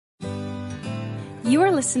You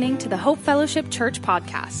are listening to the Hope Fellowship Church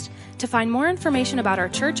podcast. To find more information about our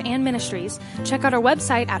church and ministries, check out our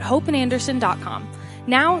website at hopeandanderson.com.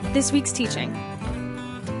 Now, this week's teaching.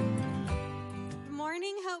 Good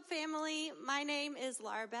morning, Hope family. My name is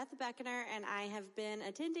Laura Beth Beckner, and I have been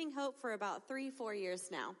attending Hope for about 3-4 years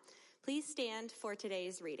now. Please stand for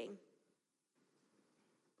today's reading.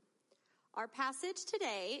 Our passage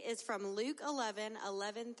today is from Luke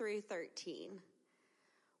 11:11 through 13.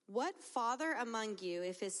 What father among you,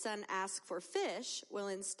 if his son asks for fish, will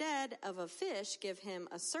instead of a fish give him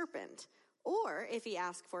a serpent? Or if he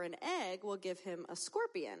asks for an egg, will give him a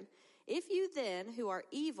scorpion? If you then, who are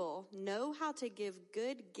evil, know how to give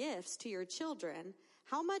good gifts to your children,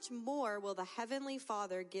 how much more will the Heavenly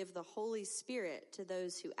Father give the Holy Spirit to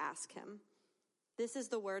those who ask him? This is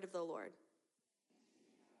the word of the Lord.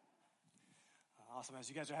 Awesome. As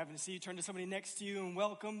you guys are having a seat, turn to somebody next to you and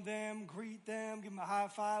welcome them, greet them, give them a high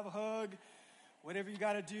five, a hug, whatever you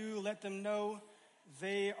got to do. Let them know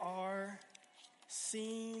they are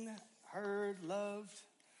seen, heard, loved,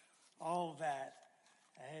 all of that.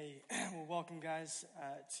 Hey, well, welcome, guys,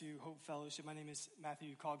 to Hope Fellowship. My name is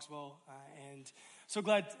Matthew Cogswell, and so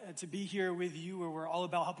glad to be here with you, where we're all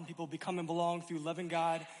about helping people become and belong through loving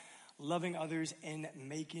God, loving others, and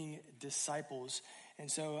making disciples. And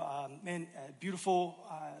so, beautiful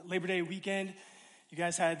Labor Day weekend. You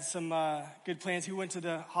guys had some good plans. Who went to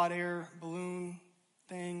the hot air balloon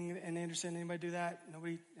thing in Anderson? Anybody do that?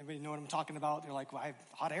 Nobody? Everybody know what I'm talking about? They're like, well, I have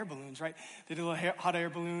hot air balloons, right? They do a hot air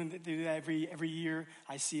balloon. They do that every year.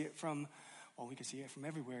 I see it from, well, we can see it from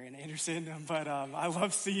everywhere in Anderson. But I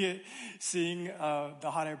love seeing the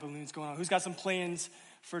hot air balloons going on. Who's got some plans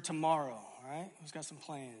for tomorrow, all right? Who's got some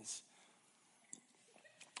plans?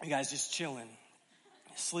 You guys just chilling.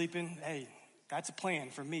 Sleeping, hey, that's a plan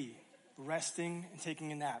for me. Resting and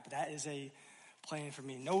taking a nap, that is a plan for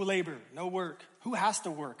me. No labor, no work. Who has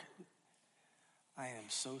to work? I am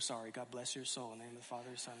so sorry. God bless your soul. In the name of the Father,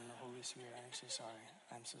 Son, and the Holy Spirit. I'm so sorry.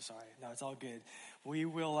 I'm so sorry. No, it's all good. We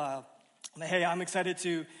will, hey, I'm excited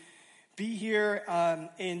to be here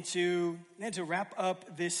and to wrap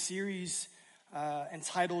up this series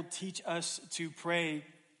entitled Teach Us to Pray.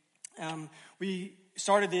 We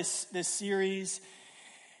started this series,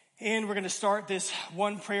 and we're going to start this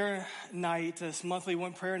one prayer night, this monthly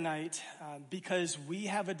one prayer night, because we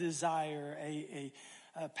have a desire, a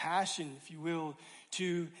passion, if you will,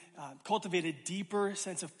 to cultivate a deeper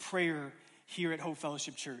sense of prayer here at Hope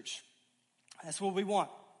Fellowship Church. That's what we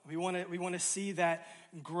want. We want to see that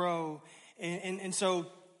grow, and so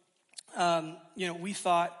we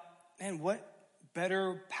thought, man, what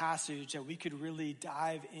better passage that we could really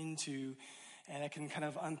dive into, and I can kind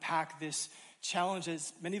of unpack this challenge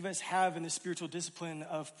as many of us have in the spiritual discipline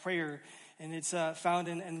of prayer. And it's found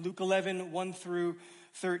in Luke 11:1 through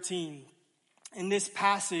 13. In this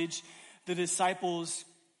passage, the disciples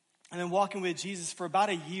have been walking with Jesus for about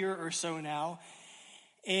a year or so now.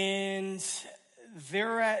 And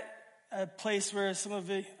they're at a place where some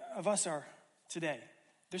of us are today.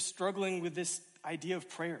 They're struggling with this idea of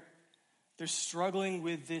prayer. They're struggling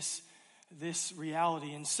with this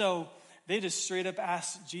reality. And so they just straight up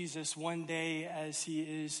asked Jesus one day as he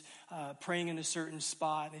is praying in a certain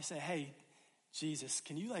spot. They say, hey, Jesus,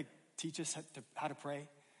 can you teach us how to pray?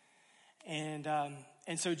 And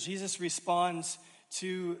so Jesus responds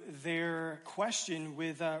to their question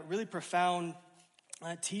with really profound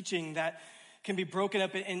teaching that can be broken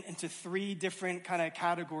up into three different kind of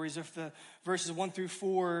categories. If the verses 1 through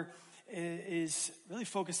 4 is really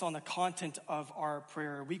focused on the content of our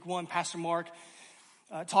prayer. Week 1, Pastor Mark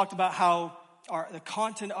talked about how the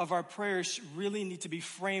content of our prayers really need to be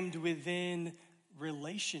framed within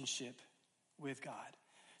relationship with God.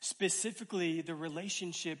 Specifically, the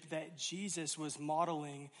relationship that Jesus was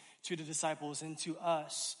modeling to the disciples and to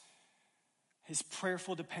us, his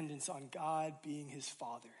prayerful dependence on God being his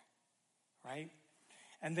Father, right?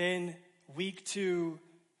 And then week 2,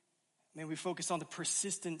 we focused on the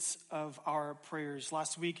persistence of our prayers.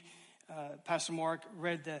 Last week, Pastor Mark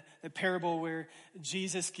read the parable where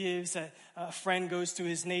Jesus gives a friend goes to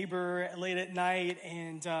his neighbor late at night,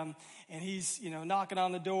 and he's knocking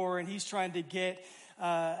on the door, and he's trying to get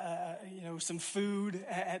some food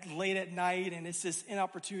late at night, and it's this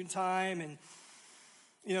inopportune time, and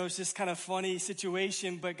it's this kind of funny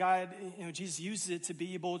situation, but God, Jesus uses it to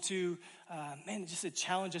be able to just to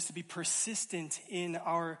challenge us to be persistent in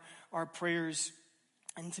our prayers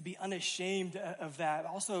and to be unashamed of that.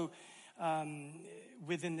 Also,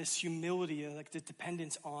 within this humility, the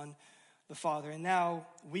dependence on the Father. And now,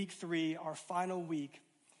 week 3, our final week,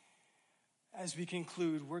 as we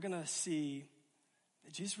conclude, we're going to see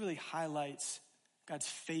that Jesus really highlights God's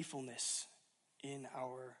faithfulness in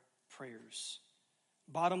our prayers.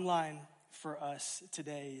 Bottom line for us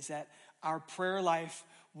today is that our prayer life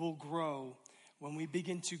will grow when we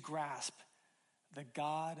begin to grasp the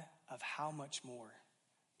God of how much more.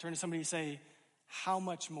 Turn to somebody and say, how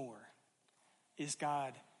much more is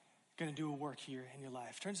God going to do a work here in your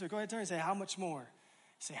life? Go ahead and say, how much more?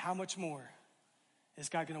 Say, how much more is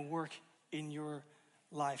God going to work in your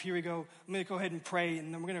life? Here we go. I'm going to go ahead and pray,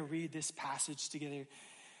 and then we're going to read this passage together.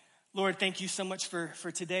 Lord, thank you so much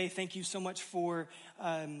for today. Thank you so much for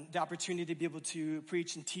the opportunity to be able to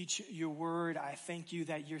preach and teach your word. I thank you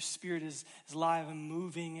that your spirit is live and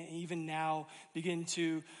moving, and even now begin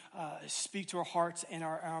to speak to our hearts and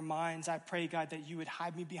our minds. I pray, God, that you would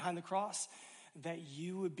hide me behind the cross, that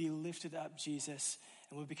you would be lifted up, Jesus,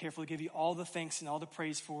 and we'll be careful to give you all the thanks and all the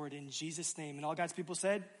praise for it in Jesus' name. And all God's people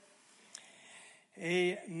said,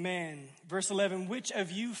 amen. Verse 11, which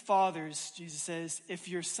of you fathers, Jesus says, if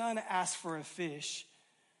your son asks for a fish,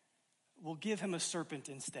 will give him a serpent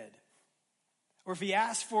instead? Or if he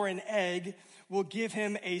asks for an egg, will give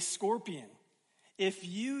him a scorpion? If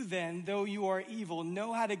you then, though you are evil,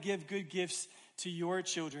 know how to give good gifts to your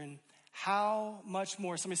children, how much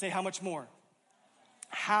more? Somebody say, how much more?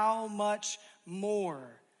 How much more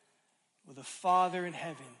will the Father in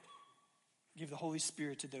heaven give the Holy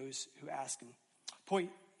Spirit to those who ask him? Point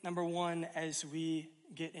number one, as we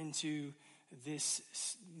get into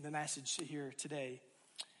the message here today,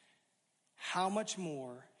 how much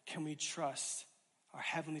more can we trust our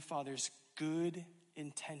Heavenly Father's good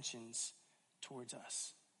intentions towards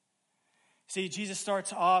us? See, Jesus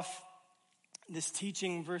starts off this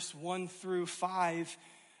teaching, verse 1 through 5,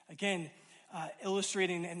 again,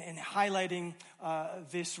 illustrating and highlighting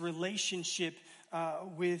this relationship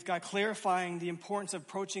with God, clarifying the importance of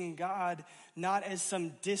approaching God not as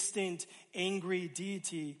some distant, angry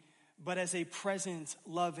deity, but as a present,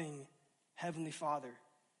 loving Heavenly Father.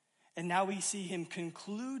 And now we see him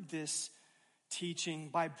conclude this teaching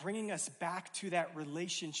by bringing us back to that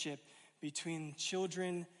relationship between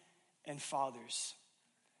children and fathers.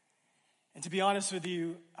 And to be honest with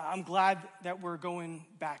you, I'm glad that we're going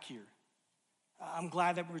back here. I'm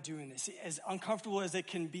glad that we're doing this. As uncomfortable as it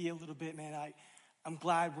can be a little bit, man, I'm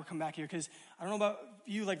glad we're coming back here, because I don't know about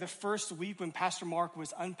you, like the first week when Pastor Mark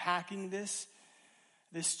was unpacking this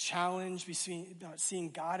challenge about seeing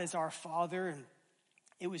God as our Father, and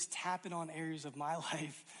it was tapping on areas of my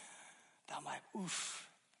life that I'm like, oof,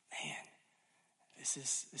 man, this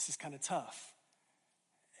is kind of tough.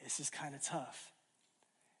 This is kind of tough.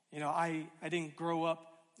 You know, I didn't grow up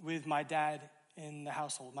with my dad in the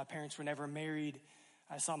household. My parents were never married.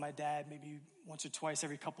 I saw my dad maybe once or twice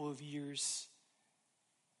every couple of years.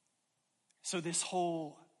 So this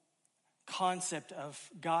whole concept of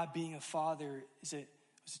God being a father was a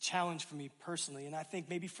challenge for me personally. And I think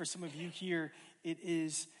maybe for some of you here, it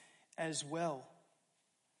is as well.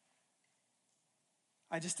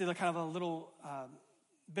 I just did a little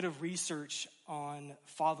bit of research on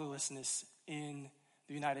fatherlessness in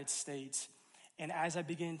the United States. And as I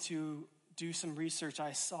began to do some research,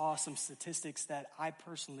 I saw some statistics that I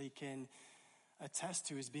personally can attest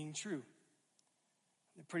to as being true.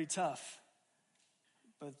 They're pretty tough,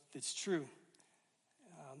 but it's true.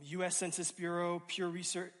 U.S. Census Bureau, Pew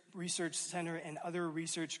Research Center, and other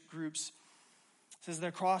research groups says that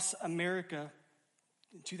across America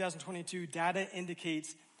in 2022, data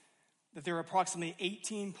indicates that there are approximately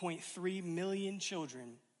 18.3 million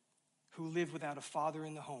children who live without a father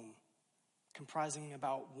in the home, comprising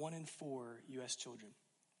about 1 in 4 U.S. children.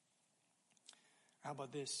 How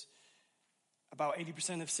about this? About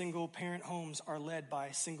 80% of single-parent homes are led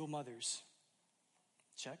by single mothers.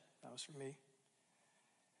 Check, that was for me.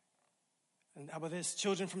 And how about this?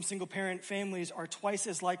 Children from single-parent families are twice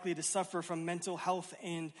as likely to suffer from mental health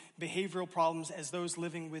and behavioral problems as those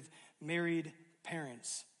living with married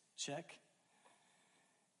parents. Check.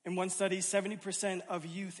 In one study, 70% of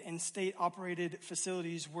youth in state-operated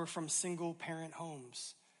facilities were from single-parent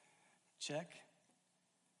homes. Check.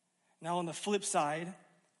 Now, on the flip side,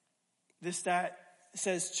 this stat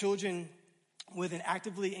says children with an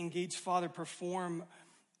actively engaged father perform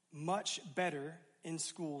much better in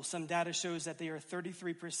school. Some data shows that they are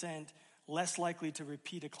 33% less likely to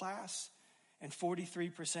repeat a class and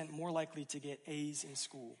 43% more likely to get A's in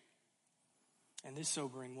school. And this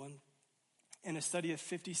sobering one, in a study of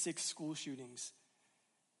 56 school shootings,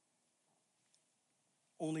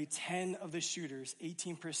 only 10 of the shooters,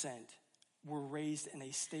 18%, were raised in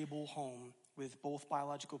a stable home with both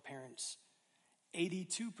biological parents.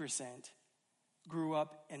 82% grew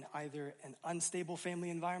up in either an unstable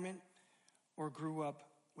family environment or grew up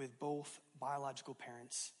with both biological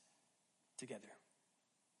parents together.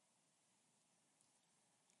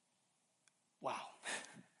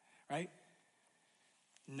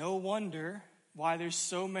 no wonder why there's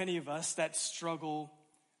so many of us that struggle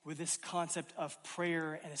with this concept of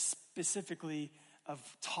prayer and specifically of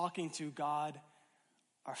talking to God,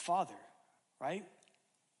 our Father, right?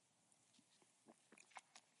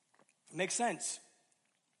 It makes sense.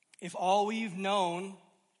 If all we've known,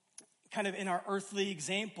 kind of in our earthly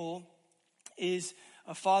example, is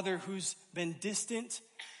a father who's been distant,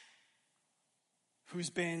 who's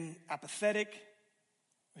been apathetic,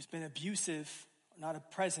 who's been abusive,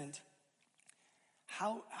 not present,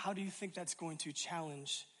 how do you think that's going to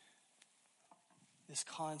challenge this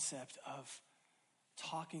concept of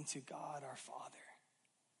talking to God, our Father?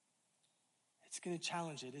 It's going to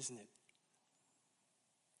challenge it, isn't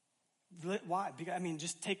it? Why? Because,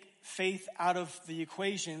 just take faith out of the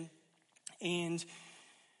equation and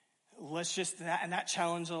let's just, that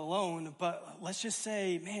challenge alone, but let's just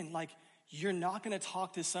say, man, like, you're not going to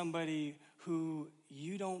talk to somebody who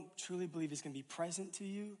you don't truly believe is going to be present to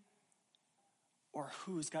you or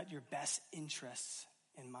who's got your best interests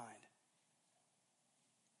in mind.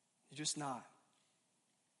 You're just not.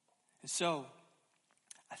 And so,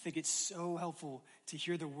 I think it's so helpful to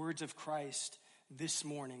hear the words of Christ this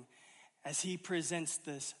morning as he presents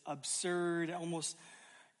this absurd, almost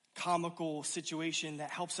comical situation that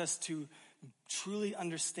helps us to truly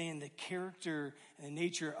understand the character and the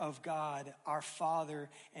nature of God, our Father,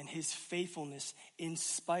 and his faithfulness in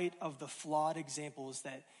spite of the flawed examples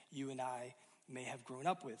that you and I may have grown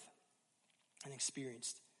up with and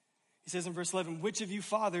experienced. He says in verse 11, which of you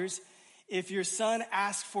fathers, if your son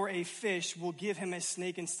asks for a fish, will give him a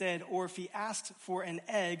snake instead, or if he asks for an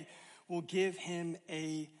egg, will give him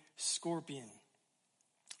a scorpion?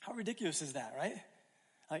 How ridiculous is that, right?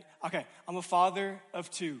 Like, okay, I'm a father of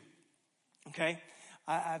two, okay?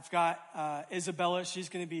 I've got Isabella. She's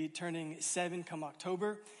going to be turning 7 come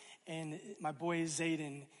October, and my boy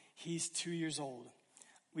Zayden, he's 2 years old.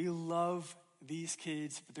 We love these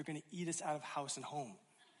kids, but they're going to eat us out of house and home,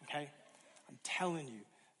 okay? I'm telling you,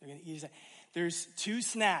 they're going to eat us out. There's 2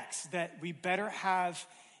 snacks that we better have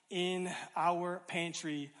in our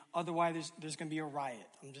pantry, otherwise there's going to be a riot.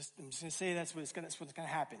 I'm just going to say that's what's going to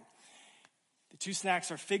happen. The 2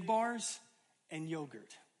 snacks are fig bars and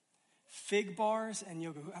yogurt. Fig bars and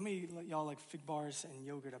yogurt. How many of y'all like fig bars and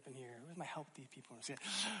yogurt up in here? Where's my healthy people?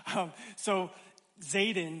 So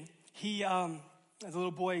Zayden, he, as a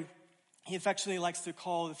little boy, he affectionately likes to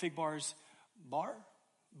call the fig bars bar,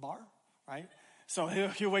 right? So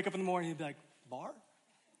he'll wake up in the morning and he'll be like, bar?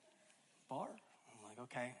 I'm like,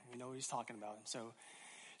 okay, we know what he's talking about.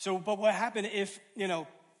 So, but what happened if,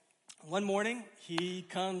 one morning he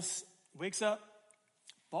wakes up,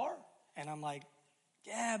 bar, and I'm like,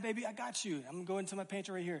 yeah, baby, I got you. I'm going to go into my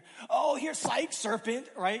pantry right here. Oh, here's psych, serpent,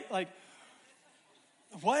 right? Like,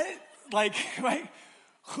 what? Like, right?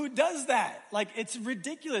 Who does that? Like, it's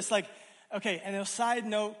ridiculous. Like, okay, and a side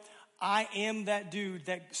note, I am that dude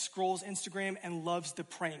that scrolls Instagram and loves the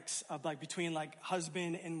pranks of like between like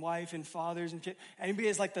husband and wife and fathers and kids. Anybody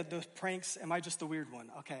is like the pranks? Am I just the weird one?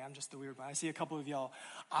 Okay, I'm just the weird one. I see a couple of y'all.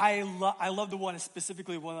 I love the one,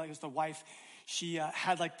 specifically one that was the wife. She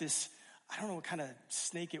had like this, I don't know what kind of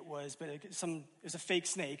snake it was, but it was a fake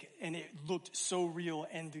snake, and it looked so real.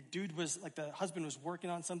 And the dude was like, the husband was working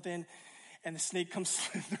on something, and the snake comes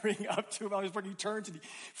slithering up to him. I was working, he turns and he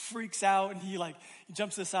freaks out, and he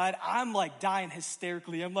jumps to the side. I'm like dying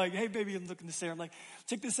hysterically. I'm like, hey baby, I'm looking to Sarah. I'm like,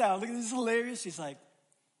 check this out. Look at this, is hilarious. She's like,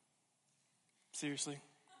 seriously?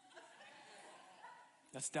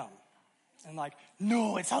 That's dumb. And like,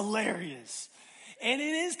 no, it's hilarious. And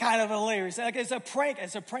it is kind of hilarious. Like, it's a prank.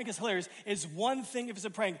 It's hilarious. It's one thing if it's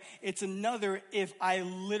a prank. It's another if I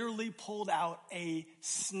literally pulled out a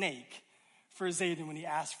snake for Zayden when he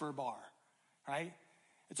asked for a bar, right?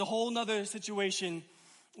 It's a whole nother situation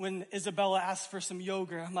when Isabella asks for some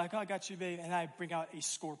yogurt. I'm like, oh, I got you, babe. And I bring out a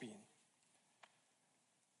scorpion.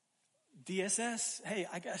 DSS? Hey,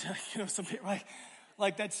 I got, some people,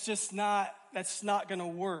 like that's not going to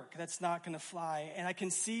work. That's not going to fly. And I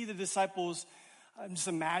can see the disciples, I'm just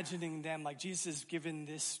imagining them, like Jesus is given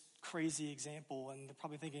this crazy example, and they're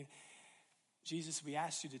probably thinking, Jesus, we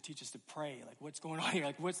asked you to teach us to pray. Like, what's going on here?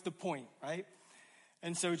 Like, what's the point, right?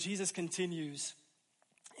 And so Jesus continues,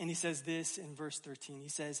 and he says this in verse 13. He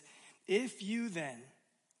says, if you then,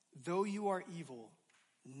 though you are evil,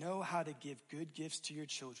 know how to give good gifts to your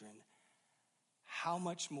children, how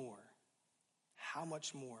much more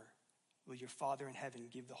will your Father in heaven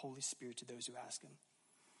give the Holy Spirit to those who ask him?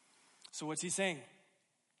 So what's he saying?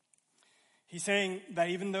 He's saying that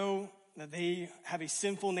even though that they have a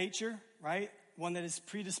sinful nature, right? One that is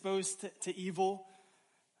predisposed to evil,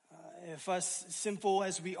 if us, sinful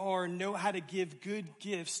as we are, know how to give good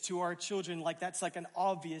gifts to our children, like that's like an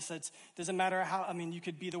obvious, it doesn't matter how, you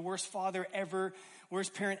could be the worst father ever,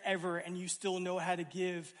 worst parent ever, and you still know how to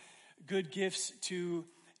give good gifts to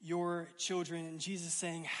your children. And Jesus is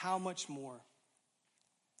saying, how much more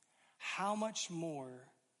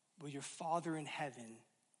will your Father in heaven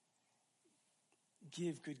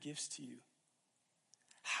give good gifts to you?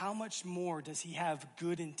 How much more does he have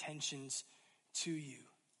good intentions to you?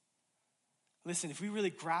 Listen, if we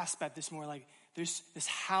really grasp at this more, like there's this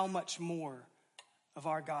how much more of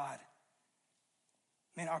our God,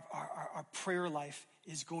 man, our prayer life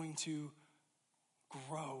is going to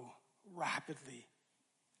grow rapidly.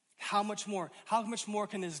 How much more? How much more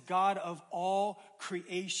can this God of all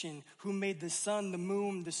creation, who made the sun, the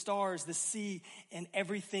moon, the stars, the sea, and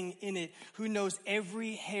everything in it, who knows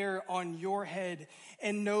every hair on your head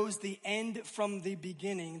and knows the end from the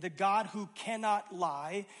beginning, the God who cannot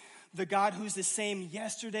lie, the God who's the same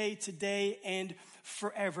yesterday, today, and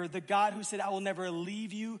forever, the God who said, I will never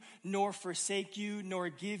leave you, nor forsake you, nor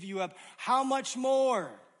give you up. How much more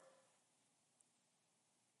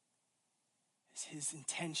is his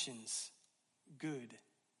intentions good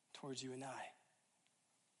towards you and I?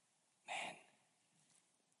 Man,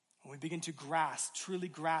 when we begin to truly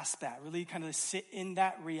grasp that, really kind of sit in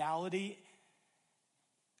that reality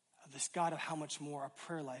of this God of how much more our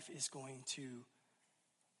prayer life is going to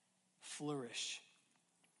flourish.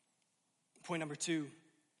 Point number 2,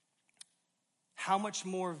 how much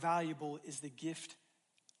more valuable is the gift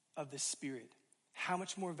of the Spirit? How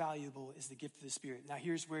much more valuable is the gift of the Spirit? Now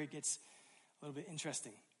here's where it gets a little bit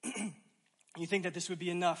interesting. You think that this would be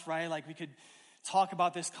enough, right? Like we could talk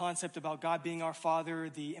about this concept about God being our Father,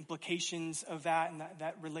 the implications of that and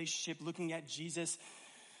that relationship, looking at Jesus,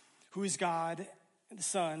 who is God, the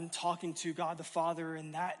Son, talking to God the Father,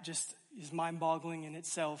 and that just is mind-boggling in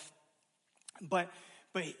itself. But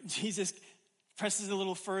Jesus presses a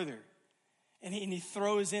little further, and he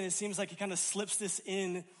throws in, it seems like he kind of slips this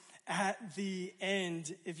in at the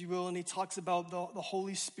end, if you will, and he talks about the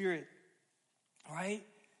Holy Spirit, right?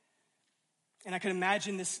 And I could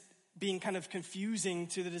imagine this being kind of confusing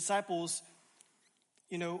to the disciples,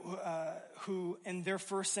 who in their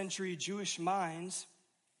first century Jewish minds,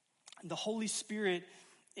 the Holy Spirit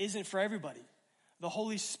isn't for everybody. The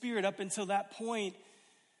Holy Spirit, up until that point,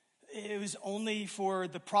 it was only for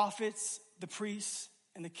the prophets, the priests,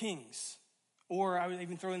 and the kings. Or I would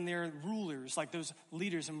even throw in there rulers, like those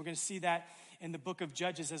leaders. And we're going to see that in the book of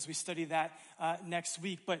Judges as we study that next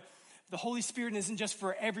week. But the Holy Spirit isn't just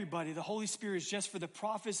for everybody. The Holy Spirit is just for the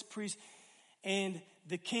prophets, priests, and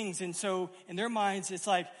the kings. And so in their minds, it's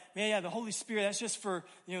like, man, yeah, the Holy Spirit, that's just for,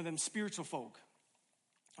 them spiritual folk.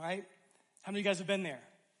 All right? How many of you guys have been there?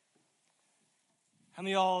 How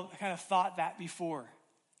many of y'all kind of thought that before?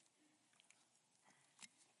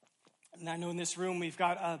 And I know in this room we've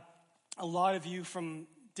got a lot of you from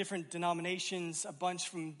different denominations, a bunch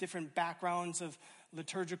from different backgrounds of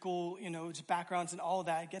liturgical, just backgrounds and all of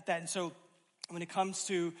that. I get that. And so when it comes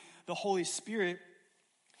to the Holy Spirit,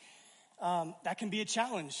 that can be a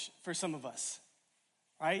challenge for some of us,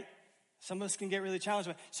 right? Some of us can get really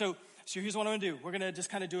challenged. So here's what I'm going to do. We're going to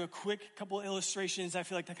just kind of do a quick couple illustrations, I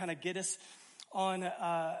feel like, to kind of get us on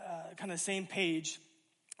kind of the same page.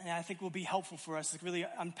 And I think will be helpful for us to really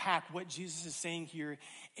unpack what Jesus is saying here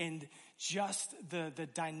and just the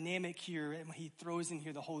dynamic here, and when he throws in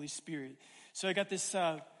here the Holy Spirit. So I got this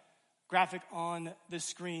graphic on the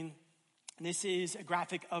screen. And this is a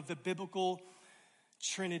graphic of the biblical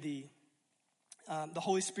Trinity. The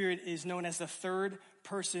Holy Spirit is known as the third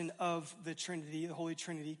person of the Trinity, the Holy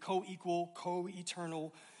Trinity, co-equal,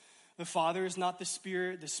 co-eternal. The Father is not the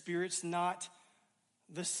Spirit's not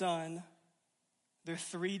the Son. They're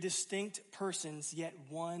three distinct persons, yet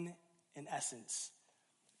one in essence.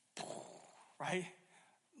 Right?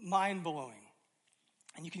 Mind-blowing.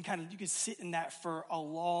 And you can sit in that for a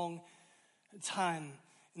long time.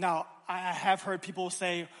 Now, I have heard people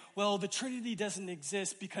say, well, the Trinity doesn't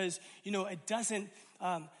exist because, it doesn't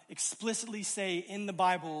explicitly say in the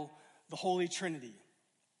Bible the Holy Trinity.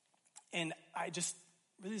 And I just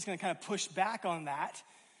really is going to kind of push back on that.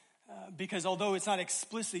 Because although it's not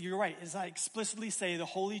explicitly, you're right, it's not explicitly say the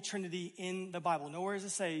Holy Trinity in the Bible. Nowhere does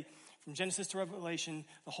it say from Genesis to Revelation,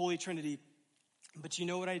 the Holy Trinity. But you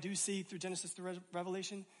know what I do see through Genesis to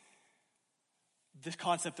Revelation? The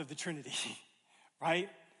concept of the Trinity, right?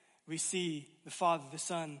 We see the Father, the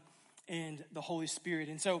Son, and the Holy Spirit.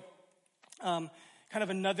 And so kind of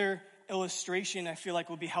another illustration I feel like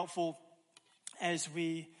will be helpful as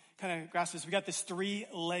we kind of grasp this. We got this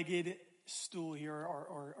three-legged stool here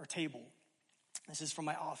or table. This is from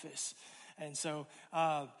my office. And so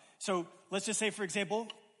So let's just say, for example,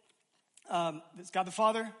 it's God the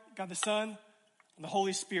Father, God the Son, and the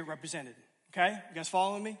Holy Spirit represented. Okay? You guys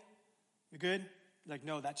following me? You good? Like,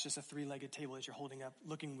 no, that's just a three-legged table that you're holding up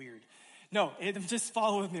looking weird. No, just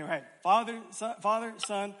follow with me, right? Father,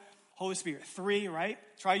 Son, Holy Spirit. Three, right?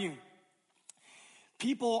 Triune.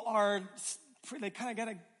 People they kind of got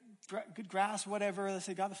a good grasp, whatever. Let's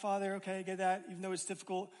say God the Father, okay, get that, even though it's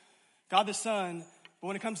difficult. God the Son, but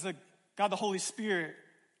when it comes to God the Holy Spirit,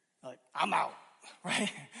 like, I'm out,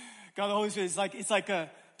 right? God the Holy Spirit is like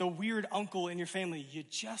the weird uncle in your family. You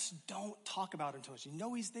just don't talk about him too much. You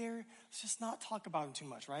know he's there. Let's just not talk about him too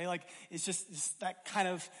much, right? Like, it's that kind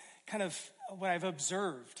of what I've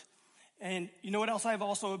observed. And you know what else I've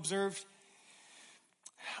also observed?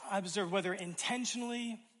 I observed, whether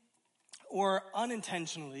intentionally or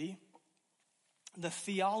unintentionally, the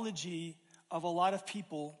theology of a lot of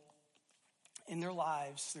people in their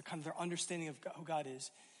lives, their understanding of who God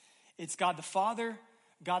is. It's God the Father,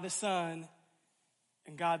 God the Son,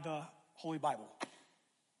 and God the Holy Bible.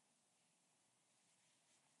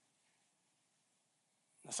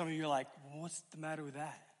 Now, some of you are like, well, what's the matter with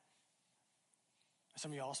that? Some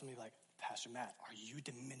of you also may be like, Pastor Matt, are you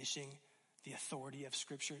diminishing the authority of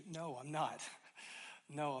Scripture? No, I'm not.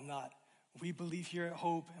 No, I'm not. We believe here at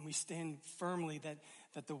Hope, and we stand firmly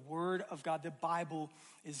that the Word of God, the Bible,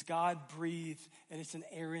 is God-breathed, and it's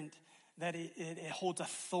inerrant, that it holds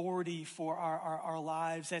authority for our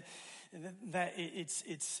lives, that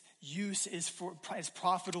its use is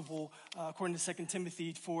profitable, according to 2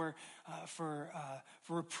 Timothy, for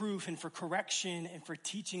reproof and for correction and for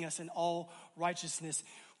teaching us in all righteousness.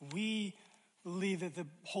 We believe that the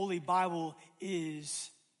Holy Bible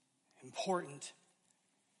is important.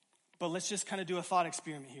 But let's just kind of do a thought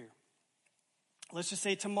experiment here. Let's just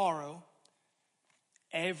say tomorrow,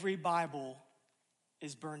 every Bible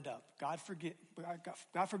is burned up. God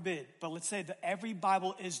forbid, but let's say that every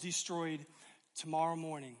Bible is destroyed tomorrow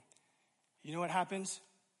morning. You know what happens?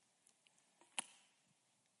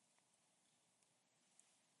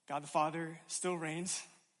 God the Father still reigns.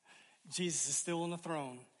 Jesus is still on the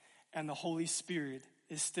throne. And the Holy Spirit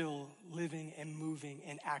is still living and moving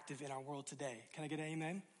and active in our world today. Can I get an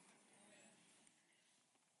amen?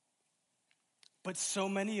 But so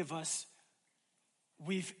many of us,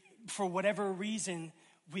 for whatever reason,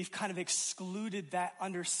 we've kind of excluded that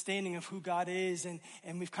understanding of who God is, and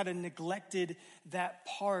we've kind of neglected that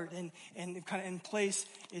part, and kind of in place,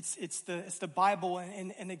 it's the Bible,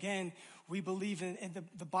 and again, we believe in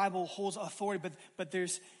the Bible holds authority, but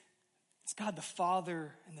it's God the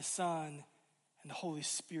Father and the Son and the Holy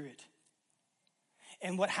Spirit.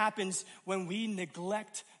 And what happens when we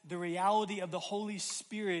neglect the reality of the Holy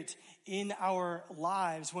Spirit in our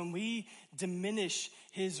lives, when we diminish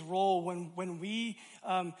his role, when we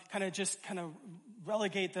kind of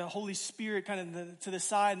relegate the Holy Spirit kind of to the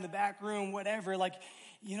side in the back room, whatever, like,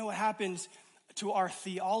 you know what happens to our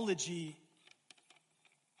theology?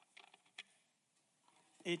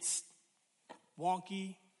 It's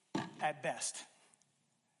wonky at best,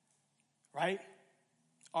 right?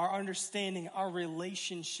 Our understanding, our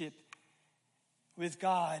relationship with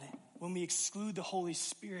God, when we exclude the Holy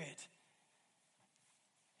Spirit,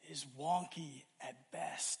 is wonky at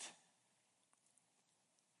best.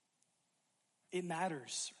 It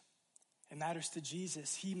matters. It matters to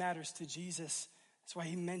Jesus. He matters to Jesus. That's why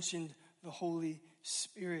he mentioned the Holy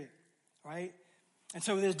Spirit, right? And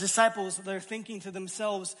so the disciples, they're thinking to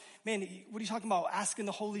themselves, man, what are you talking about? Asking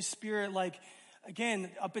the Holy Spirit, like, again,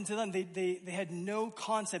 up until then, they had no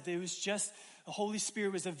concept. It was just the Holy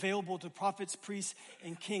Spirit was available to prophets, priests,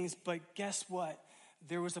 and kings. But guess what?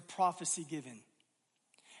 There was a prophecy given.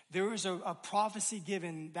 There was a prophecy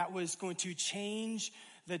given that was going to change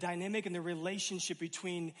the dynamic and the relationship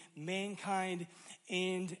between mankind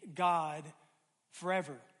and God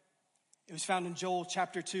forever. It was found in Joel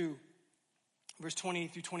chapter 2, verse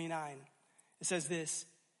 28 through 29. It says this.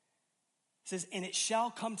 It says, "And it shall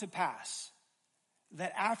come to pass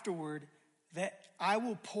that afterward that I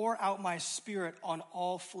will pour out my spirit on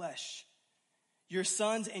all flesh. Your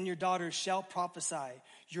sons and your daughters shall prophesy.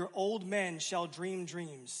 Your old men shall dream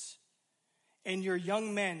dreams. And your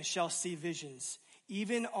young men shall see visions.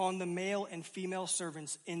 Even on the male and female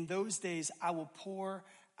servants, in those days I will pour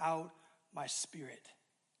out my spirit."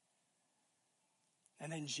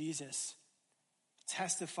 And then Jesus,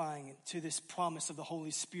 testifying to this promise of the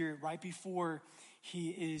Holy Spirit right before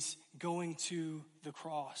he is going to the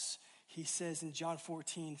cross, he says in John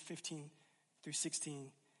 14, 15 through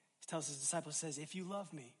 16, he tells his disciples, says, "If you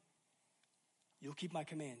love me, you'll keep my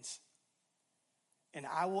commands. And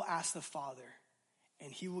I will ask the Father,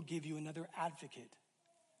 and he will give you another advocate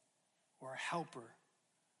or a helper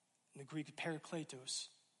in the Greek parakletos,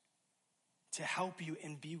 to help you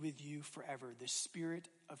and be with you forever, the Spirit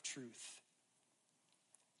of truth.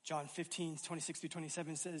 John 15, 26 through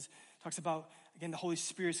 27 talks about, again, the Holy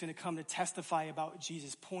Spirit is going to come to testify about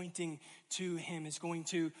Jesus, pointing to him. Is going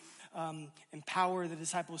to empower the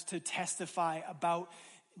disciples to testify about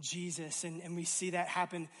Jesus. And we see that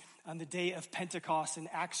happen on the day of Pentecost in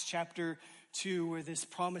Acts chapter 2, where this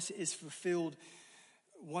promise is fulfilled.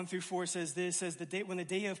 1 through 4 says this, says when the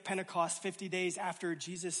day of Pentecost, 50 days after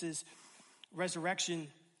Jesus' resurrection,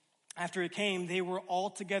 after it came, they were all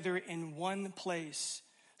together in one place.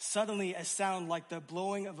 Suddenly, a sound like the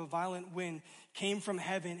blowing of a violent wind came from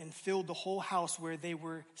heaven and filled the whole house where they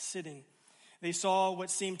were sitting. They saw what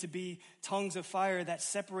seemed to be tongues of fire that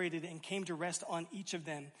separated and came to rest on each of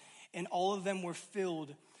them. And all of them were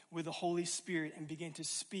filled with the Holy Spirit and began to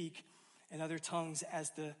speak in other tongues as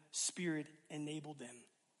the Spirit enabled them.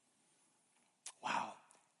 Wow.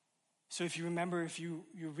 So if you remember, if you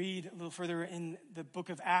read a little further in the book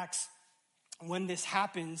of Acts, when this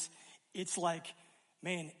happens, it's like,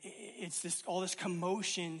 man, it's all this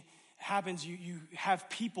commotion happens. You have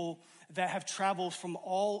people that have traveled from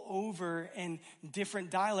all over and different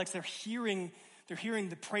dialects. They're hearing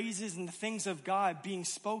the praises and the things of God being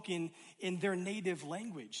spoken in their native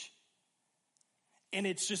language. And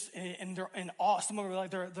it's just, and they're in awe. Some of them are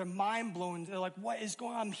like, they're mind blown. They're like, what is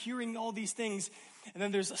going on? I'm hearing all these things. And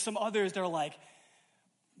then there's some others that are like,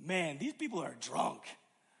 man, these people are drunk.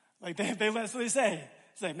 Like they say.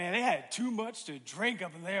 It's like, man, they had too much to drink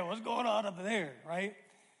up in there. What's going on up in there, right?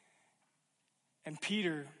 And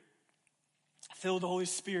Peter, filled with the Holy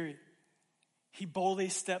Spirit, he boldly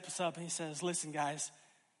steps up and he says, listen, guys,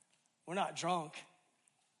 we're not drunk.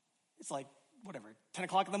 It's like, 10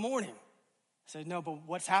 o'clock in the morning. I said, no, but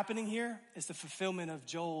what's happening here is the fulfillment of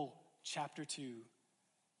Joel chapter 2,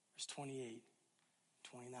 verse 28,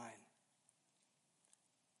 29.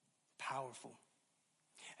 Powerful.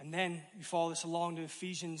 And then you follow this along to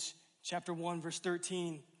Ephesians chapter 1, verse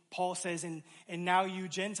 13. Paul says, and now you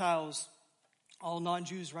Gentiles, all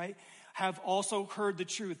non-Jews, right, have also heard the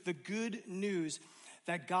truth, the good news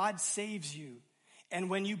that God saves you. And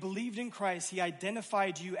when you believed in Christ, he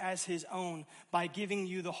identified you as his own by giving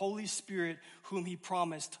you the Holy Spirit whom he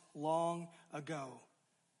promised long ago.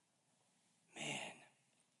 Man,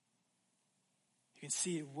 you can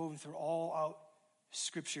see it woven through all out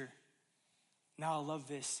Scripture. Now I love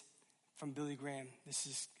this from Billy Graham. This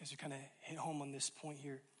is, as we kind of hit home on this point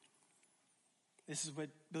here. This is what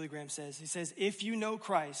Billy Graham says. He says, if you know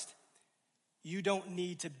Christ, you don't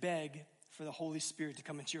need to beg for the Holy Spirit to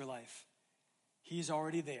come into your life. He's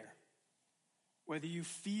already there. Whether you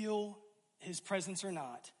feel his presence or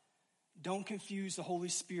not, don't confuse the Holy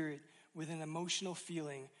Spirit with an emotional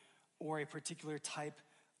feeling or a particular type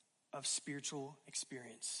of spiritual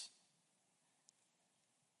experience.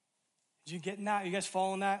 Did you get that? You guys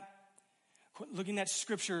following that? Looking at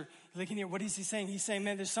Scripture, looking at what is he saying? He's saying,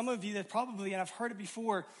 man, there's some of you that probably, and I've heard it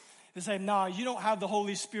before, they say, nah, you don't have the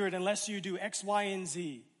Holy Spirit unless you do X, Y, and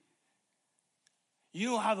Z. You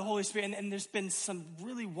don't have the Holy Spirit. And there's been some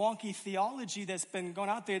really wonky theology that's been going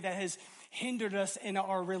out there that has hindered us in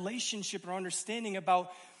our relationship and our understanding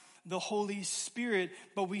about the Holy Spirit.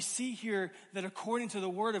 But we see here that according to the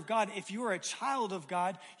Word of God, if you are a child of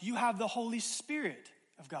God, you have the Holy Spirit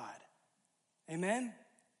of God. Amen?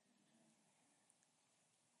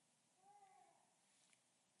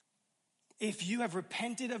 If you have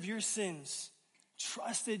repented of your sins,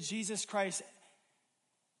 trusted Jesus Christ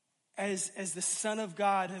as the Son of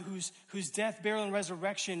God, whose death, burial, and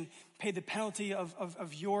resurrection paid the penalty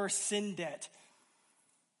of your sin debt,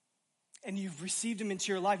 and you've received him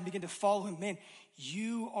into your life and begin to follow him, man,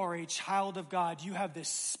 you are a child of God. You have the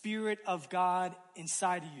Spirit of God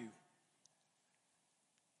inside of you.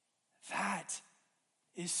 That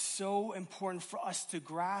is so important for us to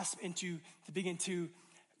grasp and to begin to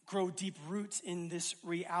grow deep roots in this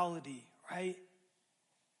reality, right?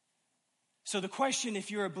 So the question,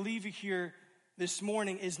 if you're a believer here this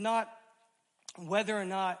morning, is not whether or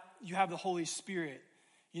not you have the Holy Spirit.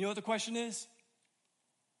 You know what the question is?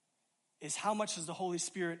 Is how much does the Holy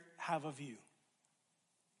Spirit have of you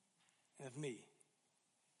and of me?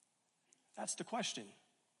 That's the question.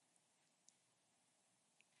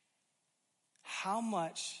 How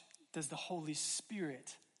much does the Holy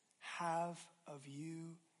Spirit have of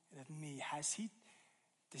you and of me?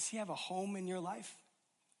 Does he have a home in your life?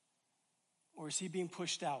 Or is he being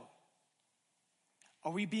pushed out?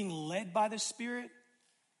 Are we being led by the Spirit?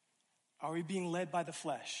 Are we being led by the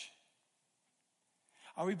flesh?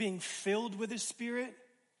 Are we being filled with the Spirit?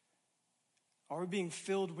 Are we being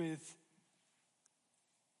filled with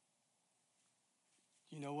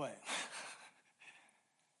you know what?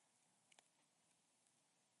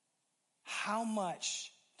 How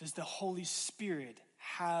much does the Holy Spirit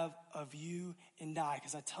have of you and I?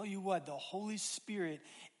 Because I tell you what, the Holy Spirit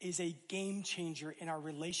is a game changer in our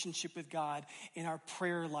relationship with God, in our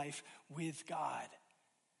prayer life with God.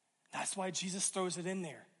 That's why Jesus throws it in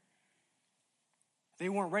there. They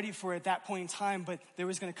weren't ready for it at that point in time, but there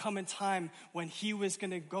was going to come a time when he was going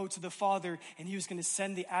to go to the Father and he was going to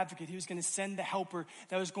send the advocate. He was going to send the helper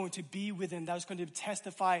that was going to be with him, that was going to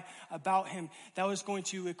testify about him, that was going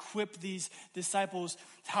to equip these disciples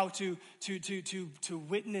how to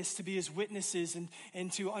witness, to be his witnesses,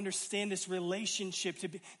 and to understand this relationship,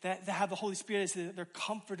 that have the Holy Spirit as their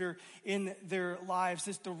comforter in their lives.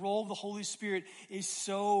 The role of the Holy Spirit is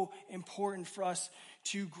so important for us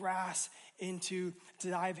to grasp into, to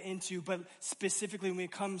dive into, but specifically when it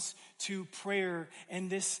comes to prayer and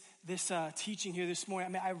this teaching here this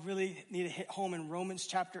morning, I really need to hit home in Romans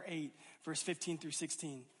chapter 8, verse 15 through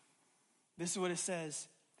 16. This is what it says.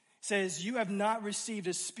 It says, "You have not received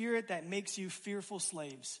a spirit that makes you fearful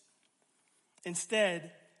slaves.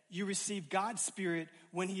 Instead, you received God's Spirit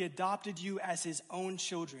when he adopted you as his own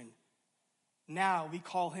children. Now we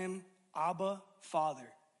call him Abba,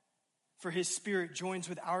 Father. For his Spirit joins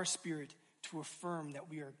with our spirit to affirm that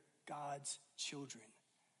we are God's children."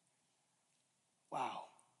 Wow.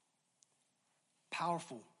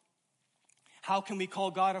 Powerful. How can we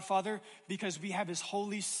call God our Father? Because we have his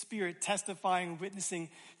Holy Spirit testifying, witnessing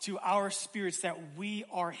to our spirits that we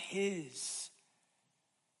are his.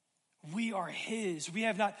 We are his. We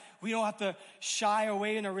don't have to shy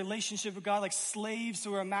away in our relationship with God like slaves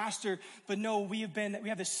to our master. But no, we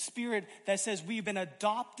have the Spirit that says we've been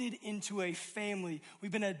adopted into a family.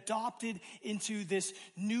 We've been adopted into this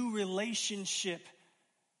new relationship.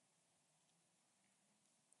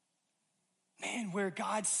 Man, where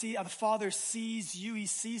the Father sees you, he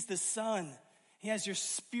sees the Son. He has your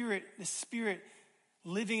spirit, the Spirit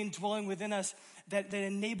living and dwelling within us that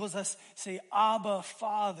enables us to say, Abba,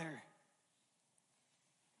 Father.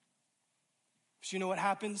 But you know what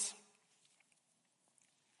happens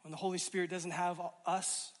when the Holy Spirit doesn't have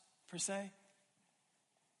us, per se?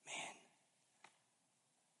 Man,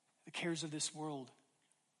 the cares of this world,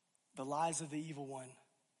 the lies of the evil one,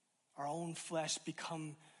 our own flesh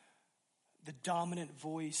become the dominant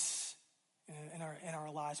voice in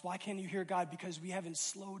our lives. Why can't you hear God? Because we haven't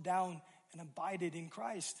slowed down and abided in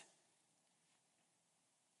Christ.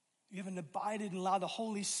 You haven't abided and allowed the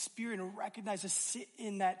Holy Spirit and recognize to sit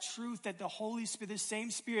in that truth that the Holy Spirit, the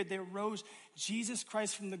same Spirit that rose Jesus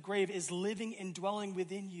Christ from the grave, is living and dwelling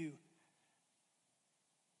within you.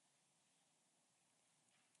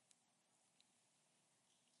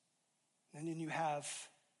 And then you have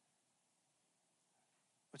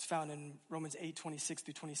what's found in Romans 8, 26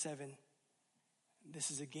 through 27. This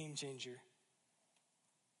is a game changer.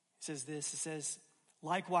 It says this, it says,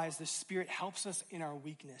 "Likewise, the Spirit helps us in our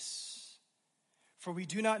weakness. For we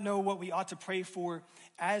do not know what we ought to pray for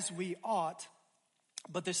as we ought,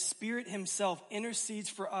 but the Spirit himself intercedes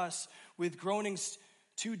for us with groanings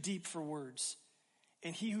too deep for words.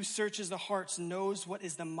 And he who searches the hearts knows what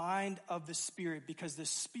is the mind of the Spirit, because the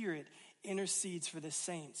Spirit intercedes for the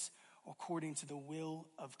saints according to the will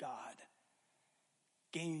of God."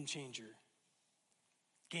 Game changer.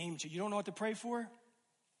 Game changer. You don't know what to pray for?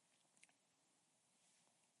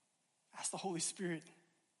 Ask the Holy Spirit.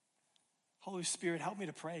 Holy Spirit, help me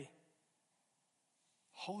to pray.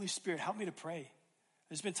 Holy Spirit, help me to pray.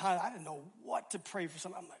 There's been times I didn't know what to pray for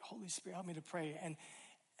something. I'm like, Holy Spirit, help me to pray. And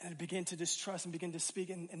I begin to distrust and begin to speak.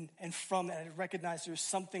 And from that, I recognize there's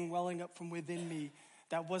something welling up from within me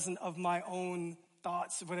that wasn't of my own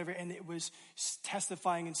thoughts or whatever. And it was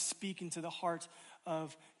testifying and speaking to the heart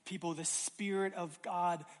of people. The Spirit of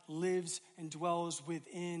God lives and dwells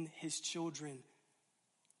within his children.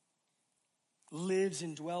 Lives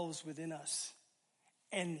and dwells within us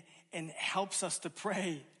and helps us to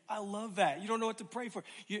pray. I love that. You don't know what to pray for.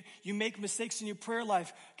 You make mistakes in your prayer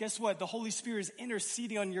life. Guess what? The Holy Spirit is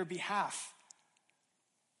interceding on your behalf.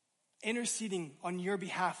 Interceding on your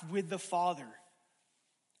behalf with the Father.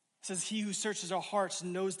 It says, he who searches our hearts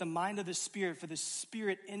knows the mind of the Spirit, for the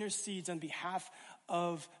Spirit intercedes on behalf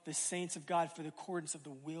of the saints of God for the accordance of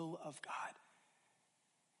the will of God.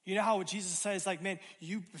 You know how Jesus says, like, man,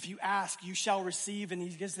 if you ask, you shall receive. And he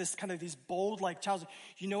gives this kind of these bold, like, child.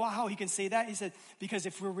 You know how he can say that? He said, because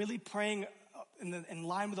if we're really praying in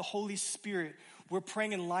line with the Holy Spirit, we're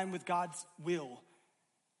praying in line with God's will.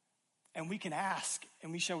 And we can ask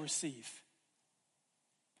and we shall receive.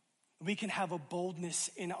 We can have a boldness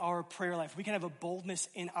in our prayer life. We can have a boldness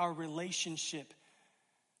in our relationship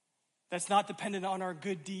That's not dependent on our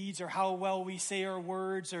good deeds or how well we say our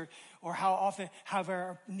words or how often have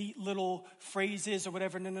our neat little phrases or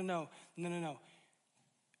whatever. No.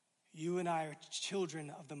 You and I are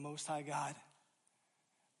children of the Most High God.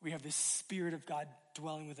 We have the Spirit of God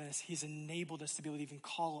dwelling within us. He's enabled us to be able to even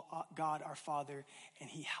call God our Father, and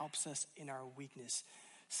he helps us in our weakness.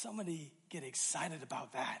 Somebody get excited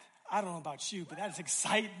about that. I don't know about you, but that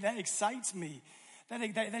excites me.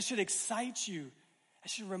 That should excite you. That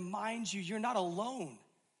should remind you you're not alone.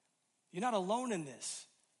 You're not alone in this.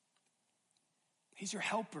 He's your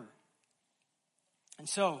helper. And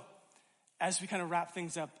so, as we kind of wrap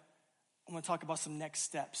things up, I want to talk about some next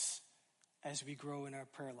steps as we grow in our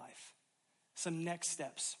prayer life. Some next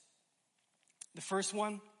steps. The first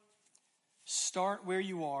one, start where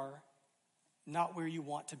you are, not where you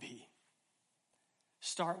want to be.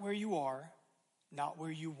 Start where you are, not where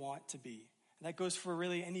you want to be. And that goes for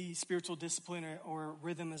really any spiritual discipline or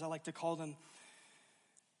rhythm, as I like to call them.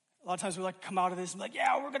 A lot of times we like to come out of this and be like,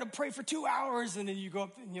 yeah, we're going to pray for 2 hours. And then you go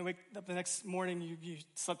up and you wake up the next morning, you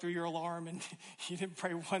slept through your alarm and you didn't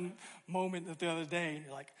pray one moment the other day. And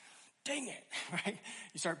you're like, dang it, right?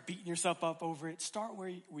 You start beating yourself up over it. Start where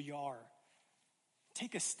you are.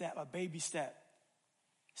 Take a step, a baby step,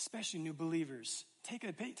 especially new believers. Take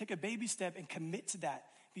a baby step and commit to that.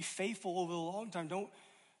 Be faithful over the long time.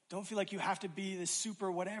 Don't feel like you have to be the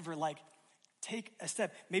super whatever. Like, take a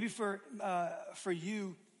step. Maybe for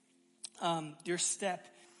you, your step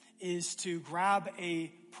is to grab a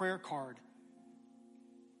prayer card.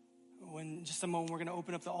 When just a moment we're going to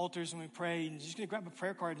open up the altars and we pray, and you're just going to grab a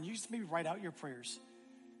prayer card and you just maybe write out your prayers.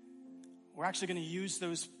 We're actually going to use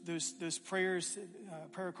those prayers,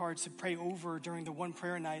 prayer cards to pray over during the one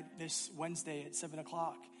prayer night this Wednesday at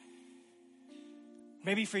 7:00.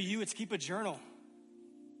 Maybe for you, it's keep a journal.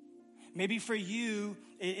 Maybe for you,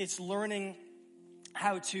 it's learning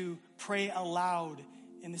how to pray aloud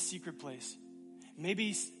in the secret place.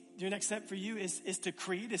 Maybe your next step for you is to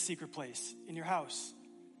create a secret place in your house.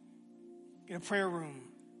 Get a prayer room,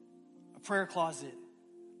 a prayer closet,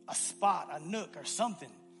 a spot, a nook, or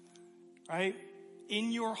something, right?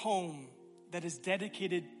 In your home that is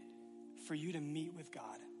dedicated for you to meet with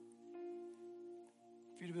God.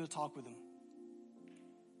 For you to be able to talk with him.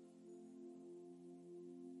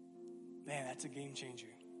 Man, that's a game changer.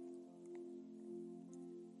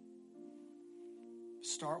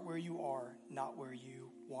 Start where you are, not where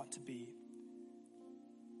you want to be.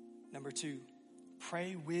 Number 2,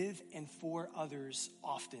 pray with and for others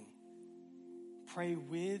often. Pray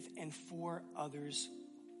with and for others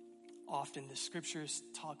often. The scriptures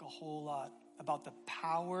talk a whole lot about the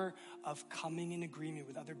power of coming in agreement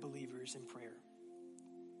with other believers in prayer.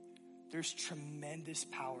 There's tremendous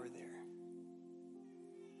power there.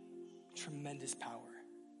 Tremendous power.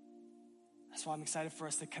 That's why I'm excited for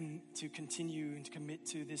us to continue and to commit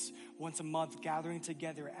to this once a month gathering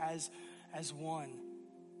together as one.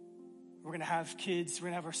 We're gonna have kids. We're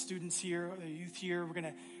gonna have our students here, the youth here. We're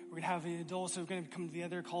gonna have the adults. We're gonna come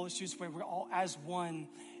together, college students. We're all as one,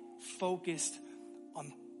 focused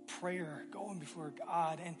on prayer, going before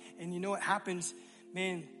God. And you know what happens,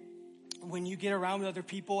 man? When you get around with other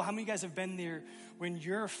people, how many of you guys have been there when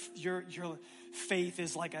your faith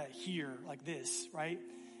is like like this, right?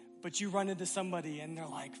 But you run into somebody and they're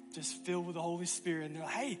like just filled with the Holy Spirit and they're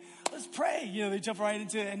like, hey, let's pray. You know, they jump right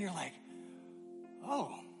into it and you're like,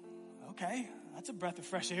 oh, okay, that's a breath of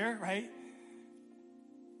fresh air, right?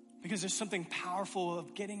 Because there's something powerful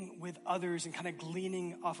of getting with others and kind of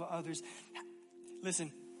gleaning off of others.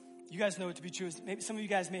 Listen, you guys know it to be true. Maybe some of you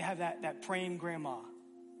guys may have that praying grandma.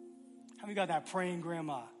 How many got that praying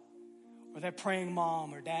grandma? Or that praying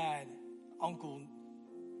mom or dad, uncle?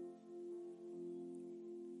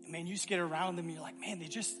 Man, you just get around them and you're like, man, they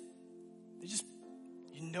just,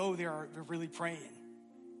 you know they're really praying.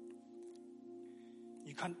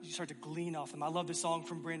 You start to glean off them. I love this song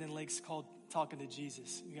from Brandon Lakes called Talking to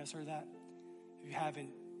Jesus. You guys heard that? If you haven't,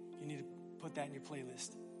 you need to put that in your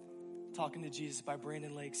playlist. Talking to Jesus by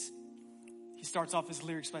Brandon Lakes. He starts off his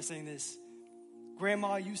lyrics by saying this: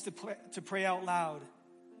 Grandma used to pray out loud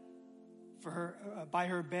for her by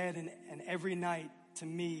her bed, and every night to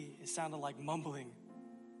me it sounded like mumbling,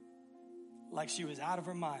 like she was out of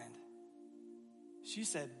her mind. She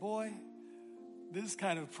said, boy, this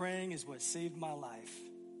kind of praying is what saved my life.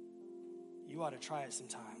 You ought to try it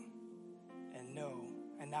sometime.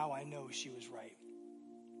 And now I know she was right.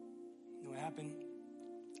 You know what happened?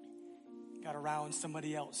 Got around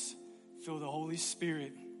somebody else, filled the Holy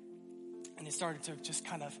Spirit, and it started to just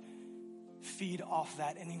kind of feed off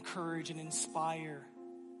that and encourage and inspire.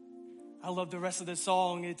 I love the rest of the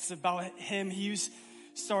song. It's about him. He was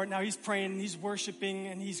now he's praying and he's worshiping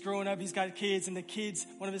and he's growing up. He's got kids, and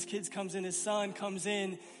one of his kids comes in, his son comes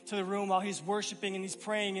in to the room while he's worshiping and he's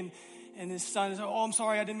praying, and his son is, oh, I'm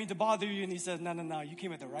sorry, I didn't mean to bother you. And he says, no, you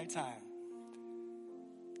came at the right time.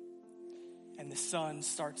 And the son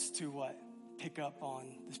starts to pick up on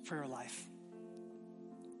this prayer life.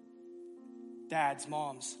 Dads,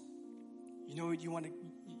 moms, you know what you want to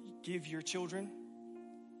give your children?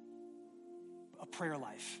 A prayer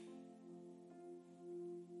life.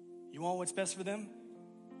 You want what's best for them?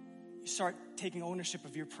 You start taking ownership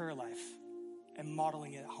of your prayer life and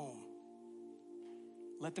modeling it at home.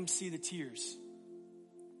 Let them see the tears.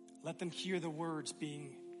 Let them hear the words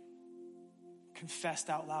being confessed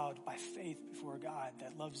out loud by faith before a God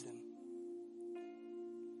that loves them.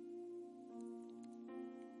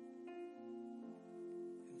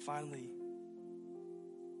 And finally,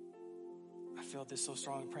 I felt this so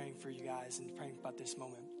strong praying for you guys and praying about this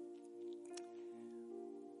moment.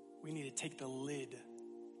 We need to take the lid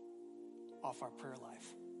off our prayer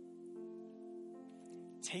life.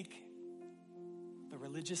 Take the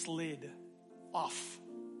religious lid off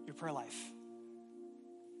your prayer life.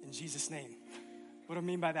 In Jesus' name. What do I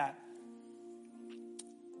mean by that?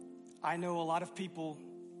 I know a lot of people,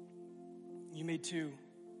 you may too,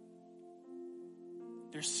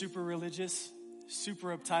 they're super religious,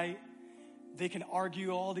 super uptight. They can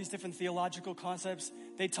argue all these different theological concepts.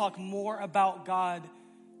 They talk more about God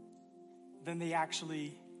than they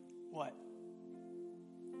actually,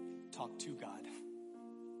 talk to God.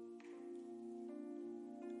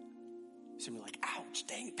 Some are like, ouch,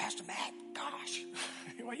 dang it, Pastor Matt, gosh,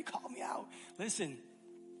 why you call me out? Listen,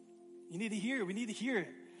 you need to hear it. We need to hear it.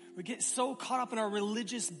 We get so caught up in our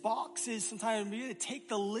religious boxes sometimes. We need to take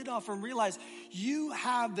the lid off and realize you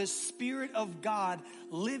have the Spirit of God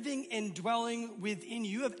living and dwelling within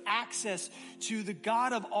you. You have access to the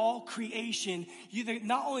God of all creation.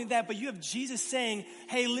 Not only that, but you have Jesus saying,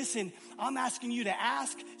 hey, listen, I'm asking you to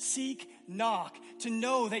ask, seek, knock, to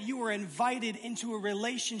know that you are invited into a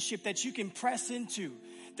relationship that you can press into.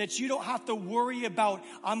 That you don't have to worry about,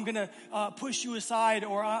 I'm going to push you aside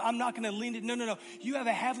or I'm not going to lean it. No. You have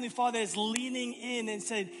a Heavenly Father that's leaning in and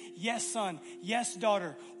said, yes, son, yes,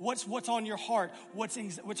 daughter. What's on your heart?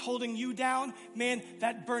 What's holding you down? Man,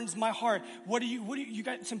 that burns my heart. You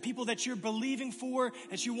got some people that you're believing for,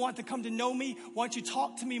 that you want to come to know me. Why don't you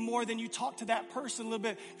talk to me more than you talk to that person a little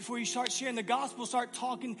bit before you start sharing the gospel? Start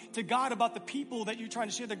talking to God about the people that you're trying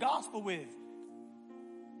to share the gospel with.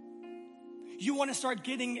 You want to start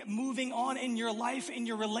moving on in your life, in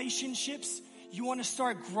your relationships. You want to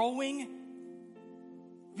start growing.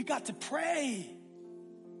 We got to pray.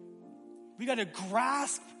 We got to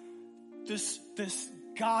grasp this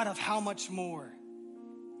God of how much more.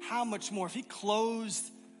 How much more. If he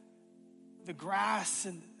clothes the grass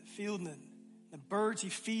and the field and the birds, he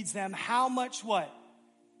feeds them. How much what?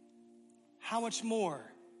 How much more?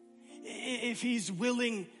 If he's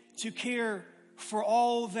willing to care for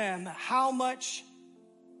all of them, how much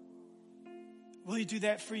will he do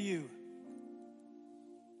that for you?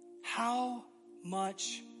 How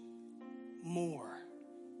much more?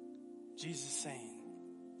 Jesus is saying,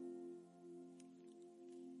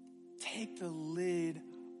 take the lid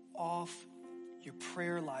off your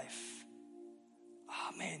prayer life.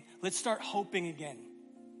 Oh man, let's start hoping again.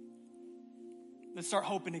 Let's start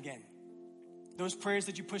hoping again. Those prayers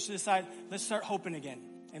that you push to the side, let's start hoping again.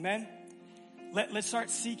 Amen? Let's start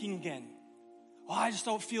seeking again. Oh, I just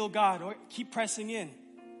don't feel God. Or keep pressing in.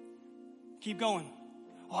 Keep going.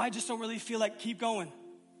 Oh, I just don't really feel like. Keep going.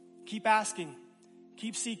 Keep asking.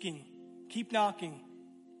 Keep seeking. Keep knocking.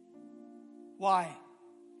 Why?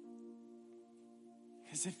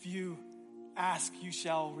 Because if you ask, you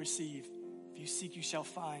shall receive. If you seek, you shall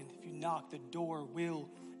find. If you knock, the door will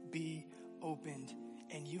be opened.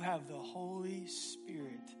 And you have the Holy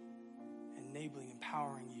Spirit enabling,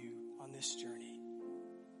 empowering you on this journey.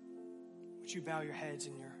 Would you bow your heads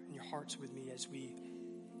and your hearts with me as we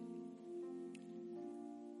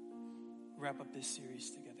wrap up this series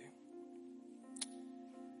together?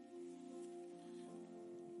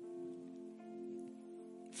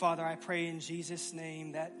 Father, I pray in Jesus'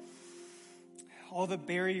 name that all the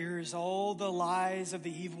barriers, all the lies of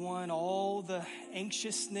the evil one, all the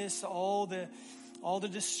anxiousness, all the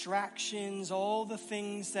distractions, all the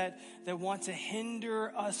things that want to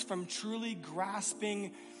hinder us from truly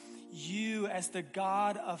grasping you as the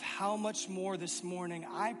God of how much more this morning.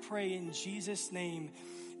 I pray in Jesus' name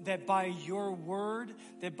that by your word,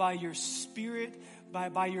 that by your spirit,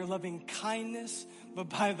 by your loving kindness, but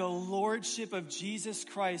by the lordship of Jesus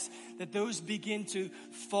Christ, that those begin to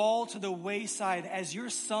fall to the wayside as your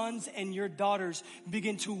sons and your daughters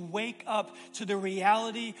begin to wake up to the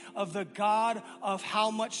reality of the God of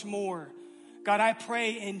how much more. God, I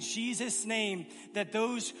pray in Jesus' name that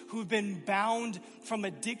those who've been bound from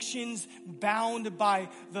addictions, bound by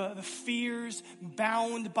the fears,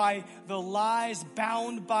 bound by the lies,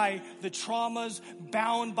 bound by the traumas,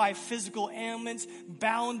 bound by physical ailments,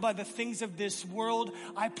 bound by the things of this world,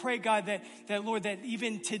 I pray, God, that Lord, that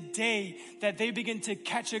even today, that they begin to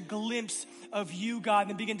catch a glimpse of you, God,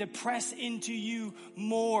 and begin to press into you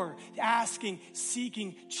more, asking,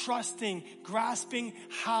 seeking, trusting, grasping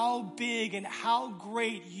how big and how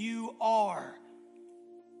great you are.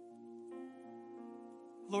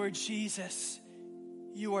 Lord Jesus,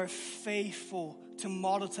 you are faithful to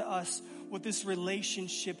model to us what this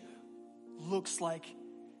relationship looks like.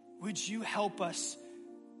 Would you help us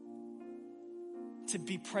to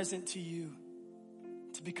be present to you,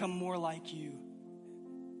 to become more like you,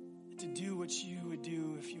 to do what you would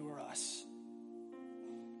do if you were us.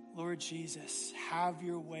 Lord Jesus, have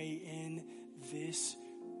your way in this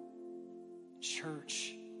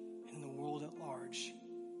church and in the world at large.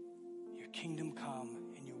 Your kingdom come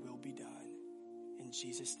and your will be done. In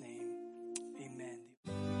Jesus' name, amen.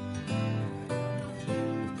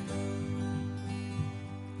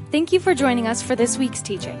 Thank you for joining us for this week's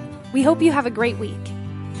teaching. We hope you have a great week.